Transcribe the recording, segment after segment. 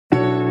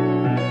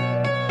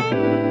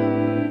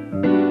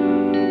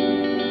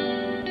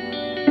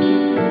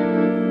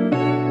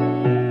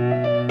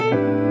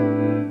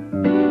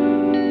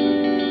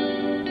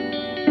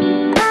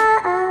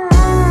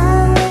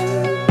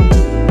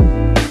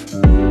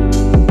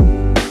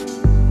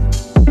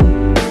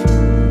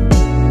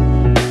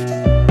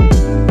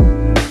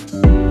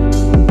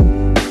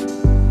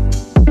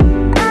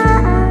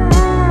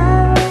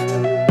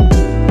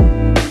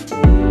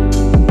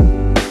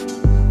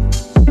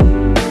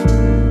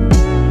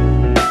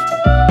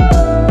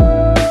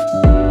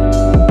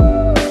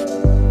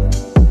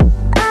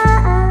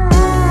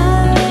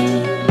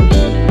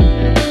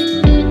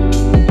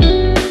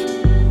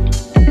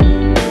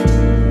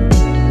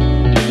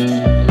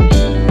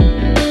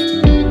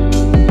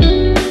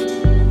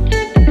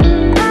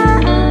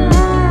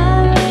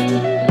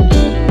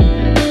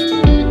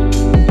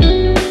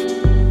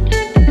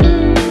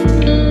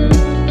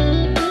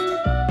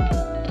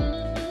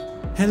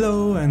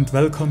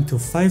welcome to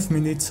 5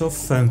 minutes of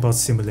Fernbus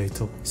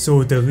Simulator.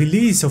 So the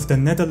release of the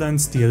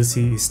Netherlands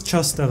DLC is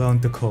just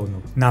around the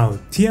corner. Now,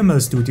 TML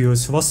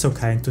Studios was so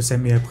kind to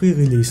send me a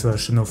pre-release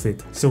version of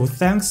it, so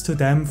thanks to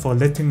them for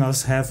letting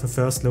us have a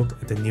first look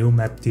at the new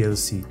map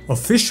DLC.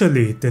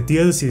 Officially, the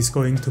DLC is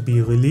going to be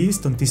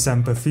released on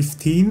December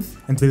 15th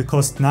and will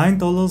cost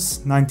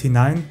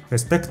 $9.99,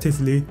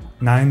 respectively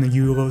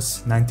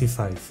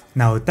 €9.95.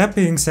 Now that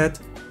being said,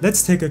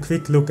 let's take a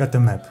quick look at the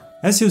map.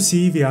 As you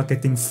see, we are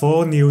getting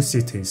 4 new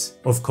cities.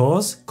 Of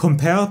course,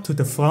 compared to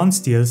the France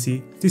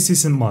DLC, this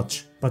isn't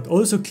much, but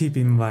also keep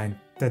in mind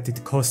that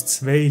it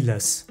costs way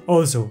less.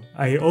 Also,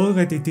 I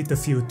already did a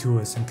few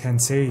tours and can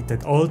say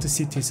that all the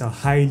cities are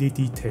highly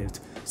detailed,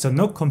 so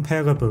not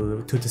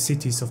comparable to the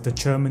cities of the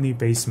Germany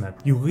base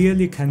map. You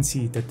really can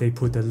see that they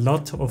put a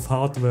lot of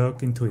hard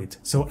work into it.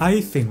 So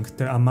I think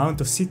the amount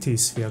of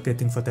cities we are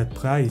getting for that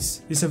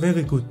price is a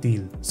very good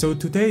deal. So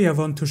today I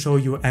want to show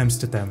you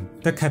Amsterdam,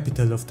 the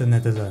capital of the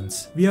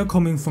Netherlands. We are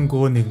coming from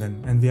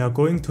Groningen and we are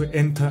going to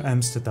enter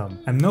Amsterdam.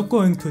 I'm not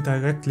going to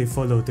directly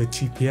follow the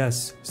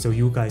GPS, so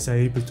you guys are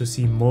able to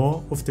see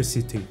more of the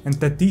city. And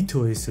that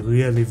detour is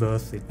really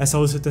worth it, as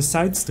also the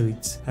side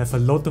streets have a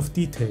lot of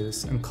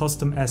details and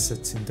custom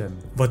assets in them.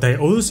 What I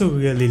also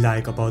really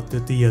like about the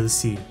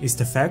DLC is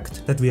the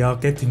fact that we are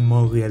getting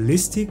more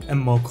realistic and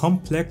more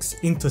complex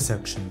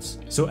intersections.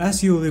 So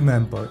as you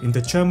remember, in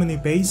the Germany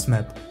base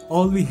map,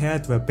 all we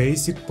had were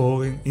basic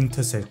boring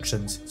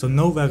intersections, so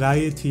no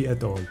variety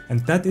at all.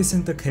 And that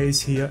isn't the case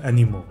here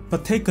anymore.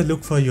 But take a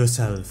look for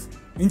yourself.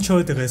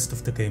 Enjoy the rest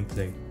of the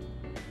gameplay.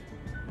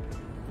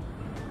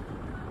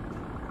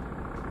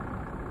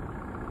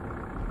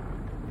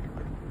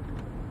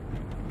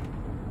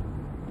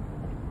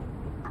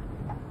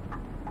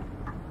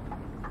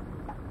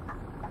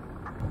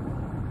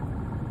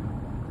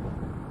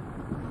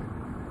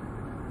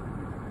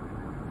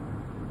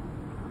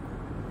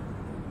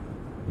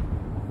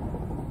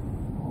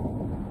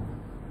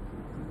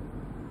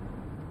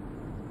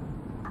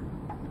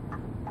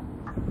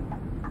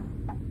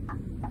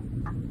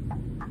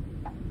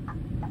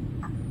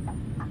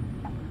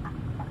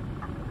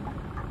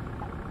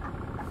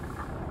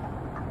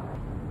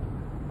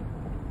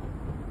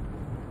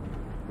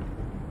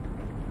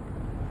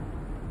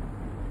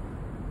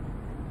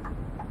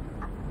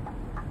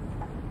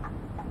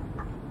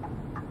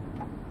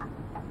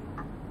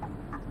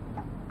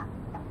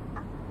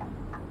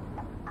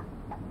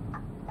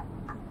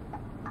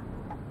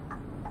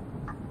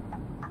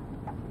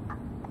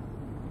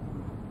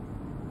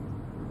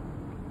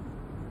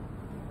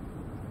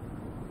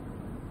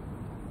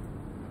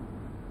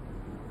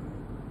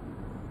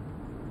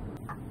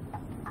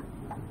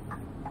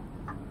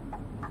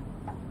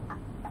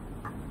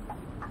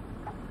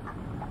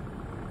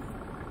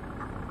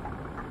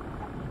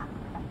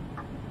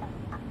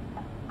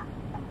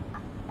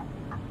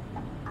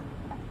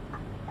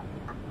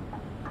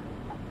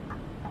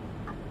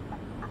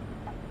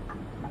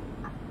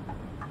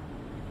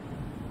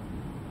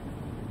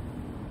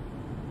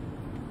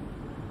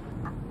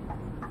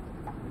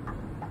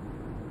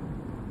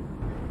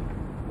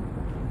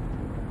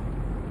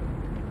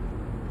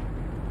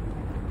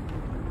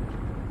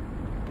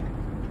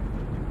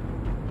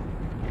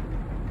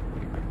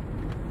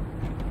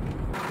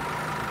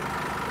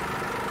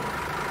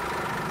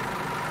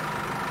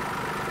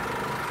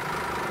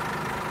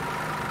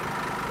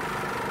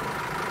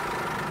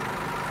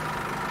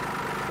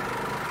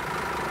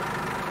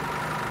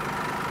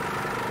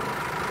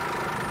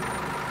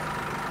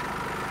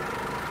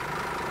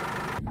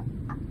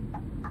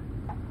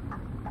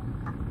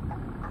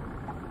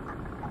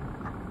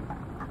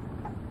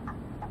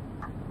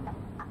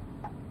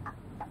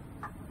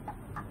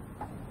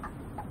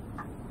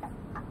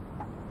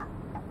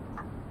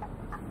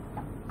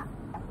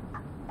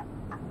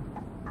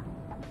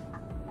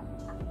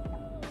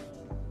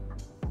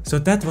 So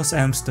that was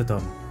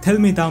Amsterdam. Tell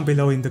me down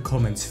below in the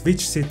comments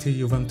which city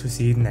you want to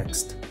see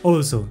next.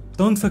 Also,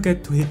 don't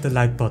forget to hit the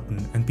like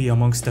button and be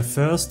amongst the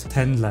first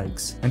 10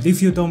 likes. And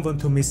if you don't want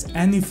to miss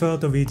any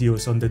further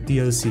videos on the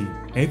DLC,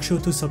 make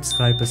sure to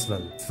subscribe as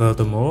well.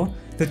 Furthermore,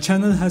 the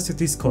channel has a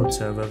Discord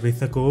server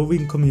with a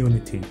growing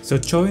community, so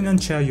join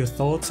and share your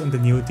thoughts on the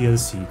new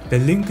DLC. The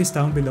link is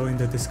down below in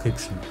the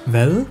description.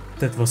 Well,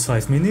 that was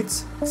 5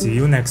 minutes. See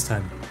you next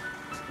time.